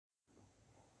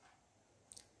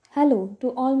Hello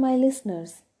to all my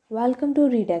listeners. Welcome to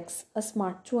Redex, a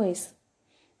smart choice.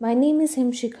 My name is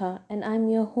Himshikha and I'm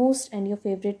your host and your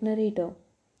favorite narrator.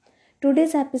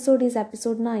 Today's episode is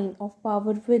episode 9 of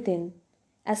Power Within,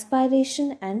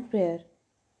 Aspiration and Prayer.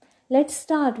 Let's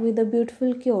start with a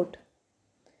beautiful quote.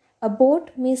 A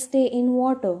boat may stay in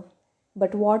water,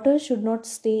 but water should not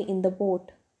stay in the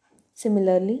boat.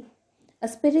 Similarly, a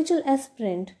spiritual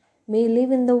aspirant may live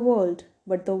in the world,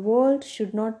 but the world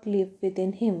should not live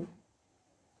within him.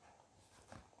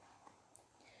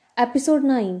 Episode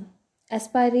 9,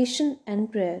 Aspiration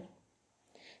and Prayer.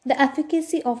 The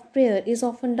efficacy of prayer is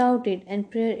often doubted, and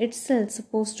prayer itself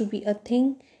supposed to be a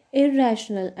thing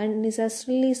irrational and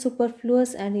necessarily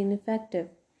superfluous and ineffective.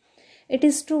 It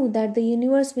is true that the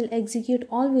universe will execute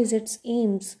always its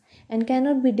aims and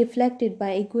cannot be deflected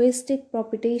by egoistic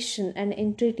propagation and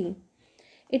entreaty.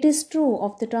 It is true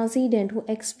of the transcendent who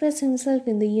expressed himself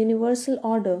in the universal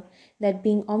order that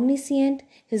being omniscient,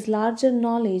 his larger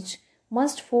knowledge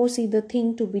must foresee the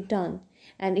thing to be done,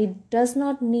 and it does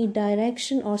not need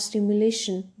direction or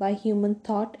stimulation by human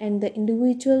thought, and the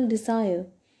individual desire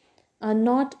are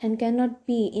not and cannot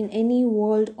be in any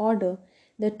world order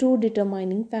the true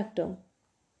determining factor.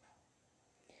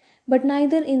 But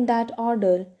neither in that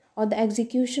order or the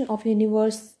execution of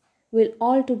universe will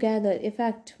altogether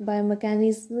effect by a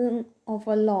mechanism of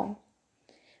a law,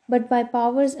 but by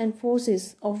powers and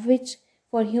forces of which,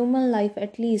 for human life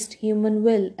at least, human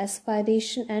will,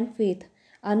 aspiration, and faith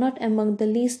are not among the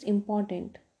least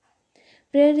important.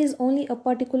 Prayer is only a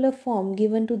particular form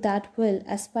given to that will,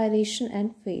 aspiration,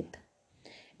 and faith.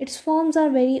 Its forms are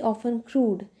very often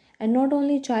crude and not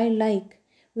only childlike,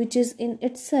 which is in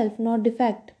itself not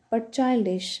defect but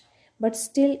childish, but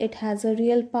still it has a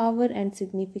real power and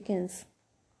significance.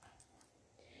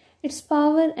 Its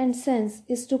power and sense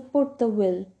is to put the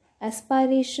will,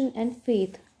 aspiration, and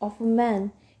faith of a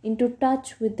man into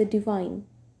touch with the divine.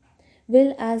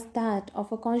 Will as that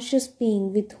of a conscious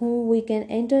being with whom we can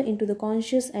enter into the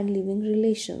conscious and living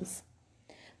relations.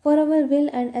 For our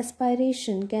will and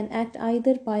aspiration can act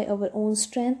either by our own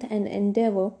strength and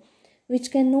endeavor, which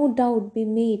can no doubt be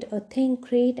made a thing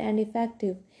great and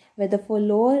effective, whether for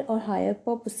lower or higher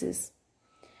purposes.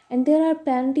 And there are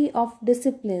plenty of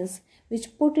disciplines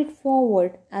which put it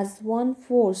forward as one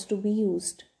force to be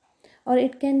used, or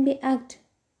it can be act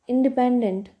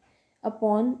independent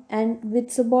upon and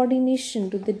with subordination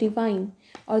to the divine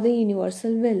or the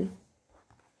universal will.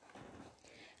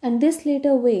 And this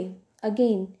later way,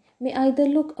 again, may either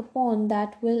look upon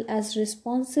that will as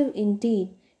responsive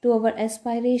indeed to our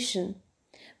aspiration,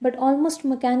 but almost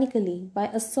mechanically by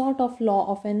a sort of law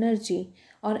of energy,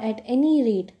 or at any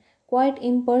rate quite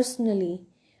impersonally,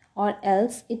 or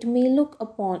else it may look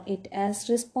upon it as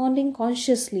responding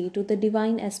consciously to the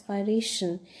divine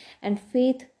aspiration and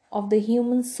faith of the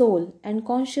human soul, and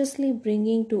consciously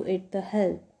bringing to it the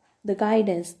help, the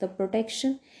guidance, the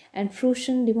protection, and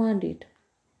fruition demanded.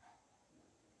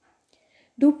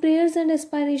 Do prayers and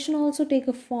aspiration also take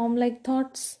a form like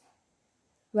thoughts?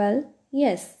 Well,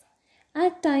 yes.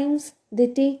 At times, they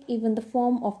take even the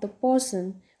form of the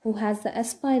person who has the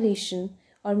aspiration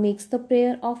or makes the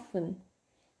prayer often.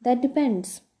 That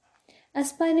depends.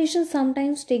 Aspirations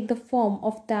sometimes take the form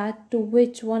of that to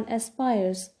which one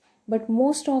aspires, but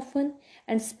most often,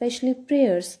 and especially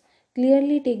prayers,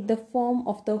 clearly take the form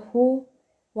of the who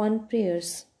one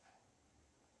prays.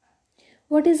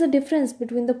 What is the difference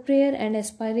between the prayer and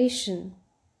aspiration?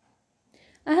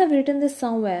 I have written this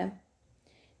somewhere.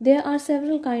 There are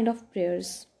several kinds of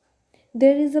prayers.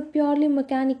 There is a purely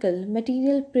mechanical,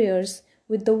 material prayers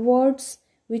with the words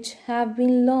which have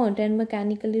been learnt and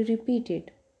mechanically repeated.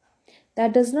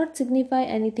 That does not signify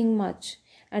anything much,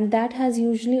 and that has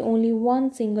usually only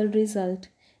one single result,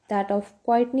 that of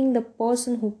quietening the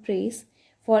person who prays,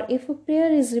 for if a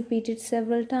prayer is repeated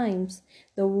several times,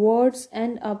 the words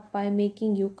end up by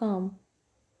making you calm.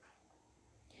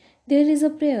 There is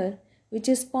a prayer which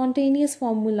is spontaneous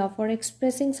formula for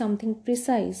expressing something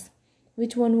precise,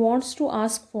 which one wants to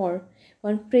ask for.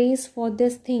 One prays for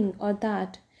this thing or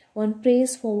that. One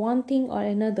prays for one thing or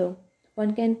another.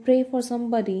 One can pray for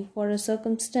somebody, for a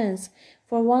circumstance,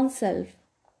 for oneself.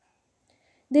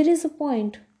 There is a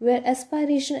point where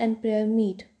aspiration and prayer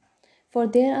meet, for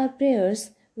there are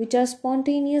prayers which are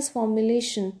spontaneous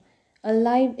formulation, a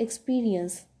live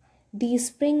experience. These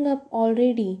spring up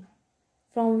already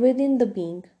from within the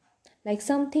being, like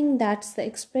something that's the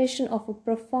expression of a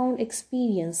profound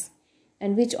experience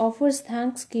and which offers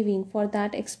thanksgiving for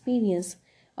that experience,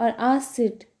 or asks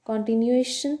it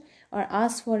continuation, or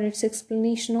asks for its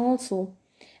explanation also,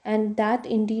 and that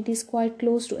indeed is quite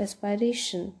close to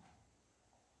aspiration.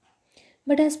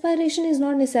 But aspiration is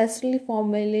not necessarily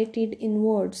formulated in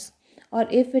words, or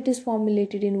if it is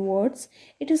formulated in words,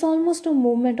 it is almost a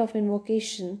movement of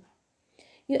invocation.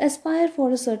 You aspire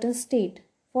for a certain state.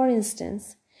 For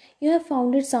instance, you have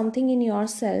founded something in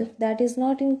yourself that is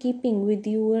not in keeping with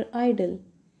your ideal.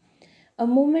 A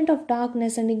moment of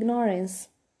darkness and ignorance,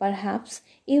 perhaps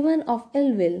even of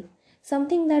ill will,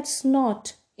 something that's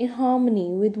not in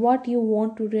harmony with what you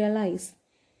want to realize.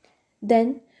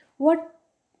 Then, what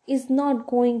is not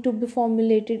going to be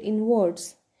formulated in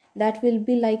words, that will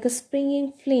be like a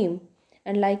springing flame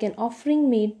and like an offering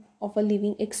made of a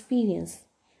living experience,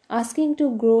 asking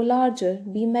to grow larger,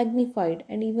 be magnified,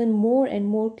 and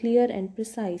more clear and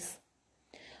precise.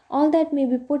 All that may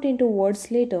be put into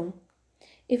words later,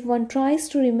 if one tries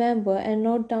to remember and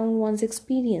note down one's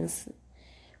experience.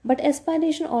 But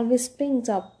aspiration always springs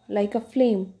up like a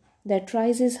flame that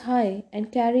rises high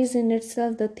and carries in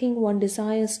itself the thing one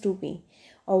desires to be,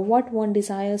 or what one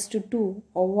desires to do,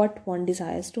 or what one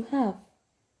desires to have.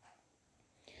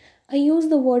 I use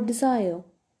the word desire,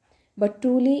 but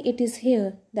truly it is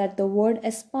here that the word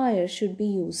aspire should be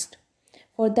used,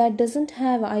 for that doesn't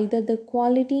have either the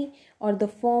quality or the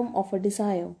form of a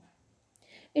desire.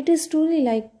 It is truly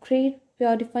like great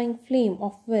purifying flame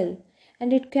of will,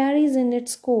 and it carries in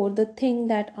its core the thing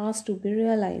that asks to be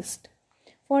realized.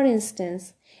 For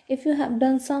instance, if you have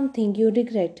done something you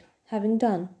regret having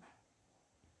done,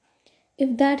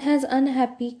 if that has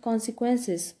unhappy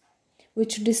consequences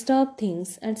which disturb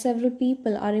things and several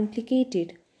people are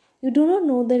implicated, you do not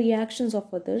know the reactions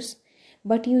of others,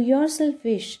 but you yourself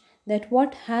wish that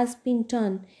what has been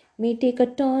done may take a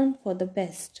turn for the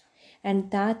best,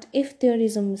 and that if there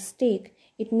is a mistake,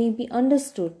 it may be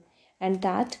understood, and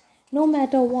that no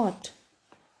matter what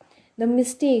the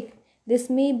mistake, this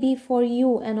may be for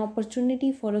you an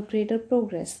opportunity for a greater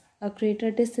progress, a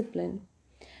greater discipline,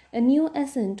 a new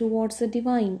ascent towards the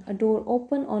divine, a door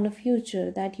open on a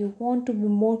future that you want to be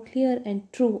more clear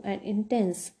and true and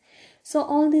intense. So,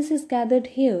 all this is gathered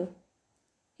here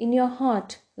in your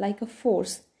heart like a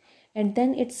force, and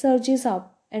then it surges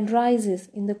up and rises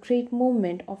in the great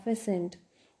movement of ascent,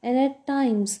 and at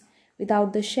times,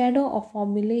 without the shadow of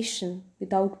formulation,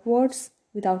 without words,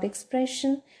 without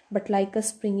expression, but like a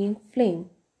springing flame.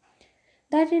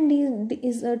 That indeed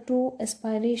is a true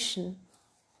aspiration.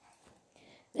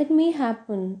 It may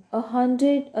happen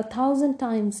 100, 1,000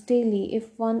 times daily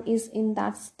if one is in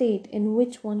that state in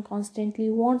which one constantly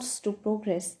wants to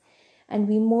progress and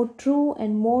be more true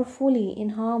and more fully in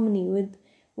harmony with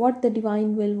what the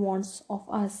divine will wants of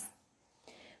us.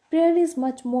 Prayer is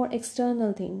much more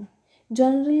external thing,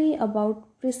 generally about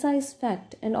precise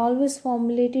fact, and always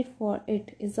formulated for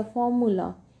it is a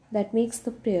formula that makes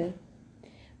the prayer.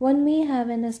 One may have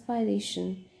an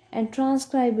aspiration and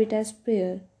transcribe it as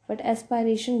prayer, but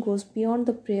aspiration goes beyond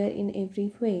the prayer in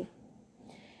every way.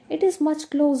 It is much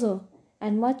closer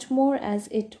and much more as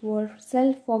it were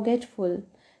self forgetful,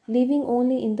 living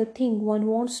only in the thing one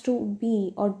wants to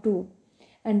be or do,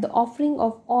 and the offering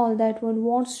of all that one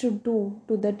wants to do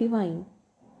to the divine.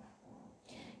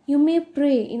 You may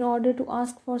pray in order to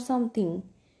ask for something.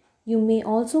 You may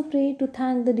also pray to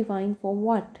thank the divine for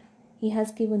what he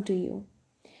has given to you,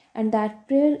 and that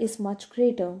prayer is much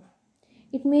greater.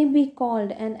 It may be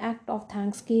called an act of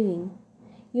thanksgiving.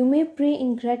 You may pray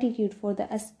in gratitude for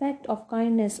the aspect of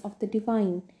kindness of the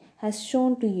divine has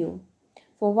shown to you,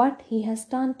 for what he has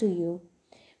done to you,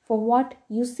 for what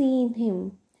you see in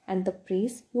him, and the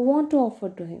praise you want to offer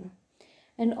to him.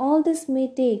 And all this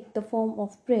may take the form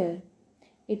of prayer.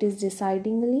 It is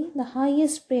decidedly the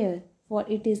highest prayer, for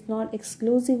it is not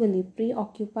exclusively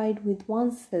preoccupied with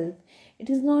oneself. It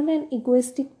is not an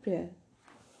egoistic prayer.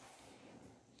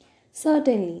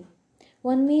 Certainly,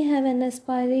 one may have an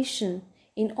aspiration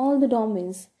in all the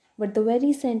domains, but the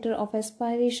very center of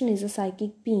aspiration is a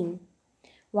psychic being.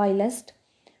 Whilst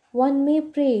one may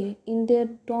pray in their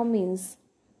domains,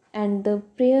 and the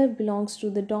prayer belongs to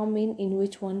the domain in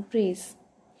which one prays.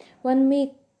 One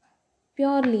may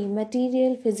purely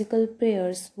material physical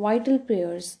prayers, vital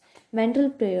prayers, mental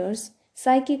prayers,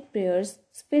 psychic prayers,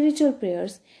 spiritual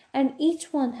prayers, and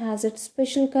each one has its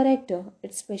special character,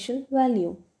 its special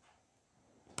value.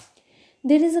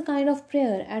 There is a kind of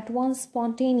prayer at once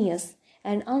spontaneous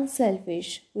and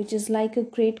unselfish, which is like a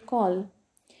great call,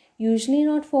 usually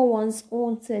not for one's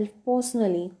own self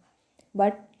personally,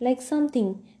 but like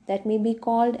something that may be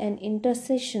called an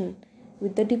intercession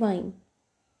with the divine.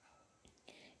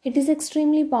 It is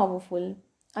extremely powerful.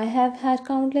 I have had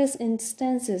countless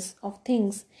instances of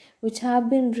things which have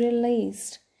been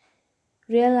realized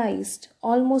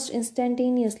almost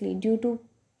instantaneously due to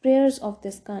prayers of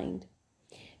this kind.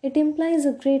 It implies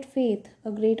a great faith,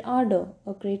 a great ardor,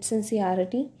 a great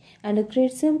sincerity, and a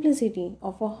great simplicity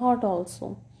of a heart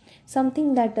also.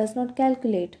 Something that does not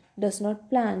calculate, does not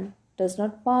plan, does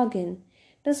not bargain,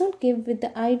 does not give with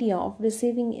the idea of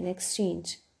receiving in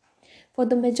exchange. For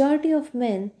the majority of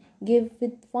men give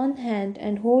with one hand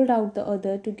and hold out the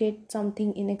other to get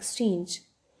something in exchange.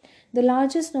 The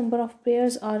largest number of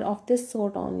prayers are of this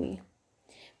sort only.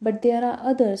 But there are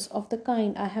others of the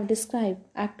kind I have described,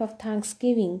 act of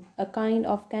thanksgiving, a kind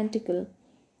of canticle,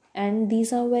 and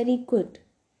these are very good.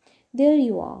 There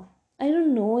you are. I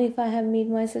don't know if I have made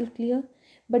myself clear,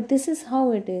 but this is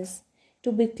how it is.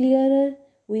 To be clearer,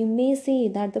 we may say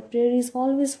that the prayer is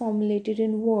always formulated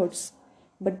in words,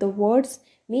 but the words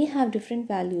may have different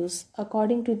values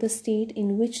according to the state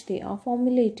in which they are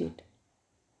formulated.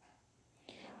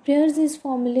 Prayers is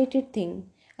formulated thing,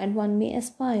 and one may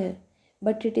aspire,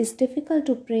 but it is difficult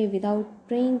to pray without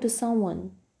praying to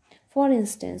someone. For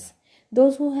instance,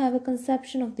 those who have a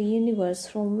conception of the universe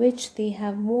from which they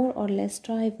have more or less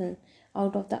driven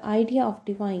out of the idea of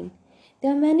divine.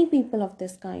 There are many people of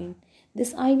this kind.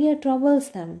 This idea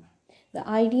troubles them. The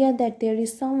idea that there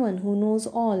is someone who knows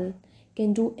all,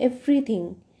 can do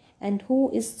everything, and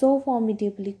who is so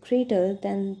formidably greater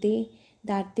than they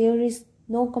that there is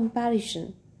no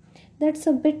comparison. That's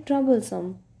a bit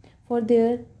troublesome for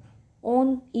their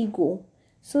own ego,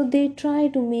 so they try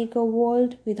to make a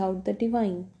world without the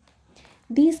divine.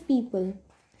 These people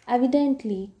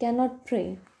evidently cannot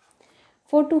pray,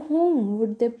 for to whom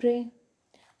would they pray?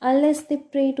 Unless they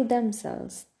pray to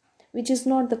themselves, which is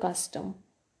not the custom.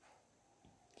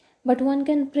 But one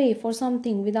can pray for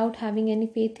something without having any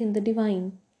faith in the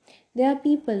divine. There are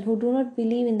people who do not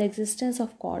believe in the existence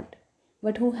of God,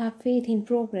 but who have faith in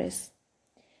progress.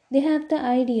 They have the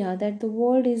idea that the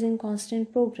world is in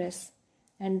constant progress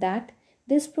and that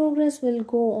this progress will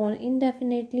go on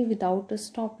indefinitely without a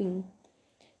stopping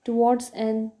towards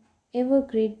an ever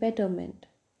great betterment.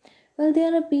 Well,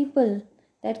 there are people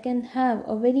that can have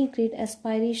a very great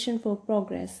aspiration for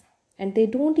progress and they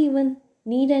don't even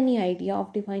need any idea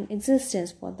of divine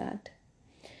existence for that.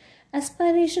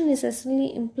 Aspiration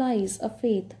necessarily implies a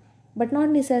faith, but not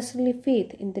necessarily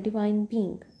faith in the divine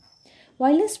being.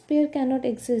 Whilst prayer cannot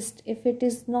exist if it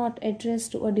is not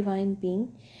addressed to a divine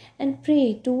being, and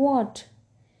pray to what?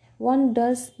 One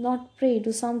does not pray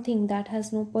to something that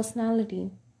has no personality.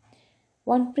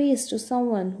 One prays to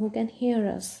someone who can hear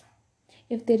us.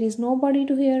 If there is nobody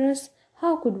to hear us,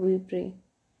 how could we pray?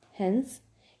 Hence,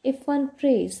 if one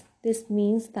prays, this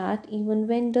means that even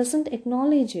when doesn't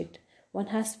acknowledge it, one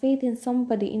has faith in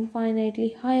somebody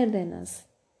infinitely higher than us,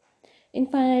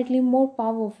 infinitely more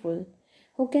powerful,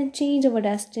 who can change our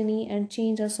destiny and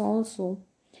change us also.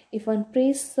 If one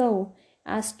prays so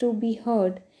as to be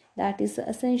heard, that is the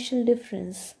essential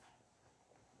difference.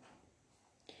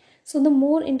 So the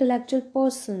more intellectual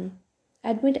person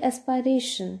admit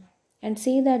aspiration and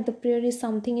say that the prayer is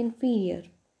something inferior.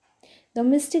 The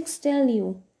mystics tell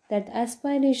you that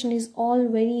aspiration is all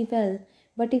very well,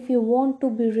 but if you want to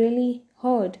be really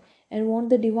heard and want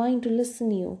the divine to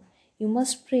listen you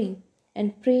must pray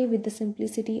and pray with the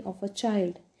simplicity of a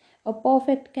child, a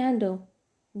perfect candor,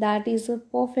 that is a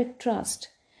perfect trust.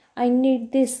 I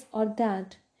need this or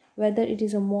that, whether it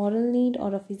is a moral need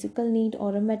or a physical need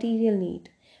or a material need.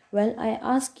 Well, I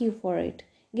ask you for it,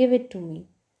 give it to me,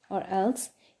 or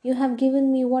else you have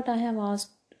given me what I have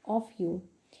asked of you.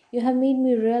 You have made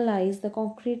me realize the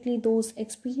concretely those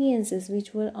experiences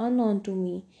which were unknown to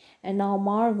me, and now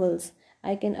marvels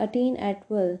I can attain at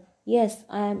will. Yes,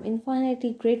 I am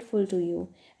infinitely grateful to you,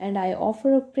 and I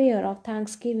offer a prayer of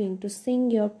thanksgiving to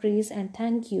sing your praise and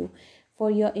thank you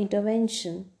for your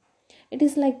intervention. It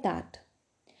is like that.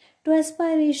 To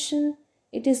aspiration,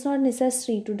 it is not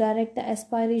necessary to direct the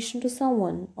aspiration to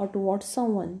someone or towards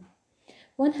someone.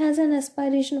 One has an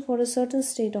aspiration for a certain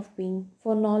state of being,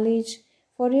 for knowledge,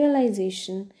 for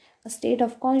realization, a state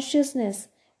of consciousness.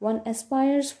 One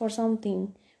aspires for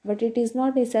something, but it is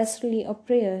not necessarily a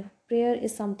prayer. Prayer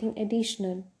is something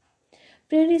additional.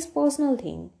 Prayer is personal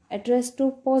thing, addressed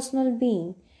to personal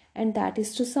being, and that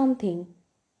is to something,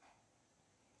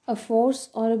 a force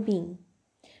or a being,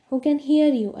 who can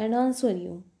hear you and answer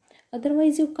you.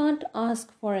 Otherwise, you can't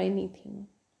ask for anything.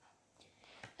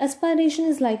 Aspiration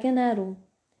is like an arrow.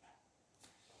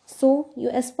 So you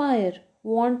aspire,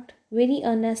 want very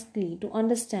earnestly to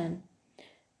understand,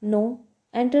 know,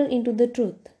 enter into the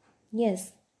truth.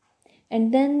 Yes.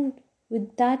 And then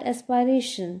with that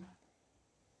aspiration,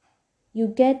 you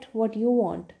get what you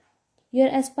want. Your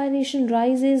aspiration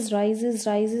rises,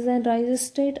 and rises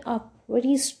straight up,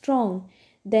 very strong.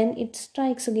 Then it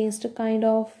strikes against a kind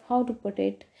of, how to put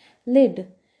it, lid,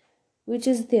 which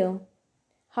is there.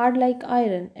 hard like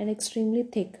iron and extremely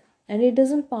thick, and it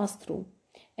doesn't pass through.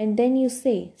 And then you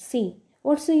say, see,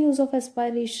 what's the use of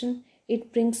aspiration?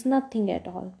 It brings nothing at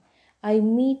all. I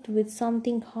meet with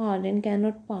something hard and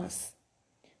cannot pass.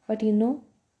 But you know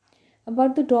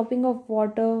about the dropping of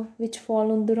water which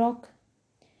fall on the rock?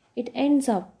 It ends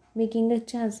up making a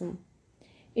chasm.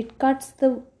 It cuts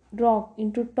the rock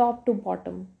into top to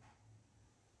bottom.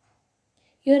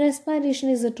 Your aspiration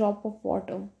is a drop of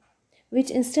water, which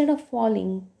instead of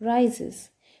falling rises.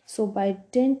 So by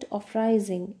dint of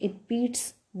rising, it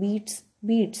beats,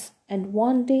 and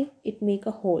one day it make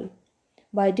a hole.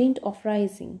 By dint of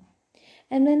rising.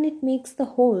 And when it makes the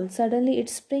hole, suddenly it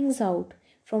springs out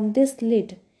from this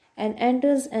lid and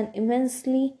enters an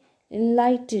immensely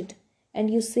enlightened,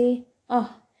 and you say,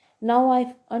 ah, now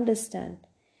I understand.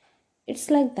 It's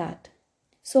like that.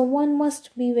 So one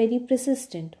must be very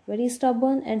persistent, very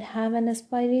stubborn, and have an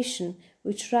aspiration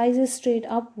which rises straight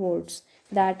upwards,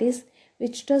 that is,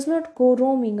 which does not go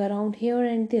roaming around here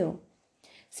and there,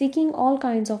 seeking all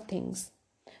kinds of things.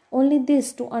 Only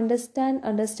this to understand,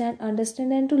 and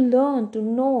to learn, to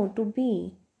know, to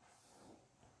be.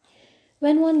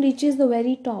 When one reaches the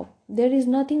very top, there is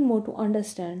nothing more to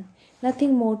understand,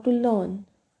 nothing more to learn.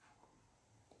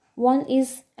 One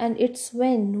is, and it's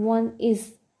when one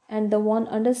is, and the one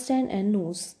understands and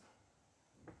knows.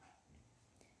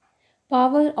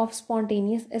 Power of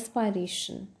spontaneous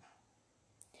aspiration.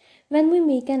 When we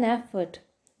make an effort,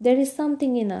 there is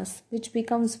something in us which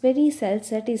becomes very self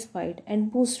satisfied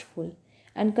and boastful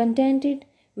and contented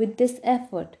with this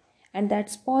effort, and that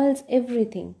spoils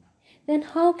everything. Then,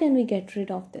 how can we get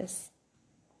rid of this?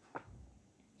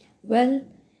 Well,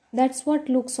 that's what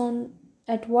looks on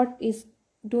at what is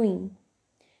doing.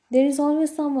 There is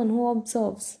always someone who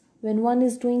observes when one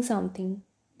is doing something.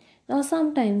 Now,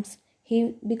 sometimes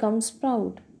he becomes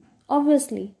proud.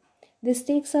 Obviously, this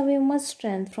takes away much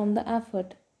strength from the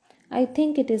effort. I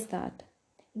think it is that.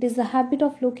 It is the habit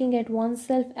of looking at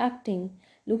oneself acting,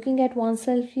 looking at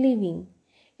oneself living.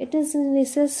 It is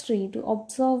necessary to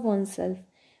observe oneself,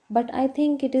 but I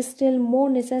think it is still more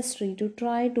necessary to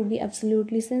try to be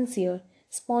absolutely sincere,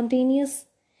 spontaneous,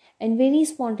 and very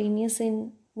spontaneous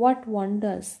in what one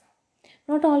does.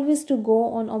 Not always to go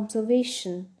on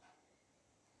observation,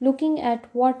 looking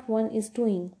at what one is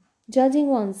doing, judging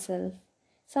oneself,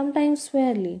 sometimes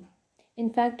fairly. In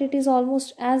fact, it is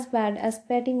almost as bad as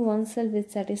petting oneself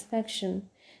with satisfaction.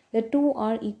 The two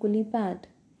are equally bad.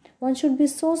 One should be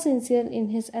so sincere in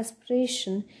his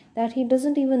aspiration that he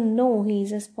doesn't even know he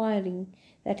is aspiring,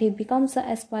 that he becomes the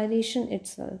aspiration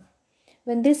itself.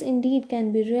 When this indeed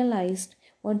can be realized,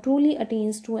 one truly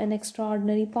attains to an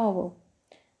extraordinary power.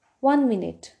 1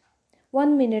 minute,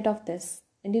 1 minute of this,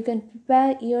 and you can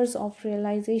prepare years of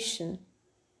realization.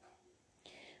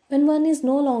 When one is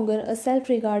no longer a self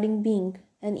regarding being,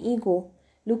 an ego,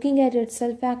 looking at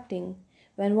itself acting,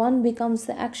 when one becomes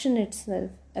the action itself,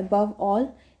 above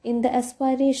all, in the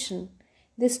aspiration,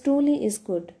 this truly is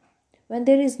good. When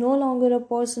there is no longer a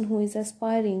person who is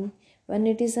aspiring, when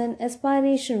it is an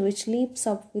aspiration which leaps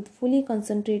up with fully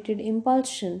concentrated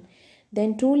impulsion,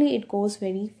 then truly it goes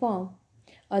very far.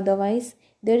 Otherwise,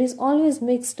 there is always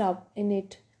mixed up in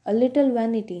it a little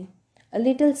vanity, a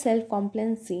little self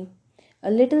complacency,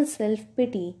 a little self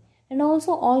pity, and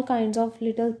also all kinds of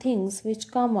little things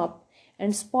which come up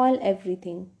and spoil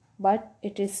everything. But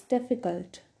it is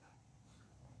difficult.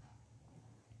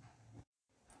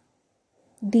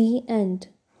 The end.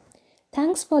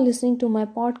 Thanks for listening to my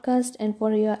podcast and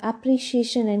for your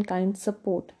appreciation and kind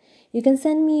support. You can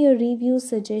send me your reviews,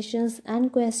 suggestions,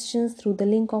 and questions through the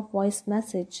link of voice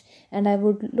message, and I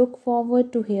would look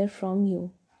forward to hear from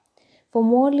you. For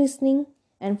more listening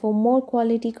and for more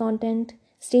quality content,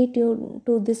 stay tuned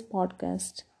to this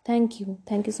podcast. Thank you.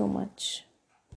 Thank you so much.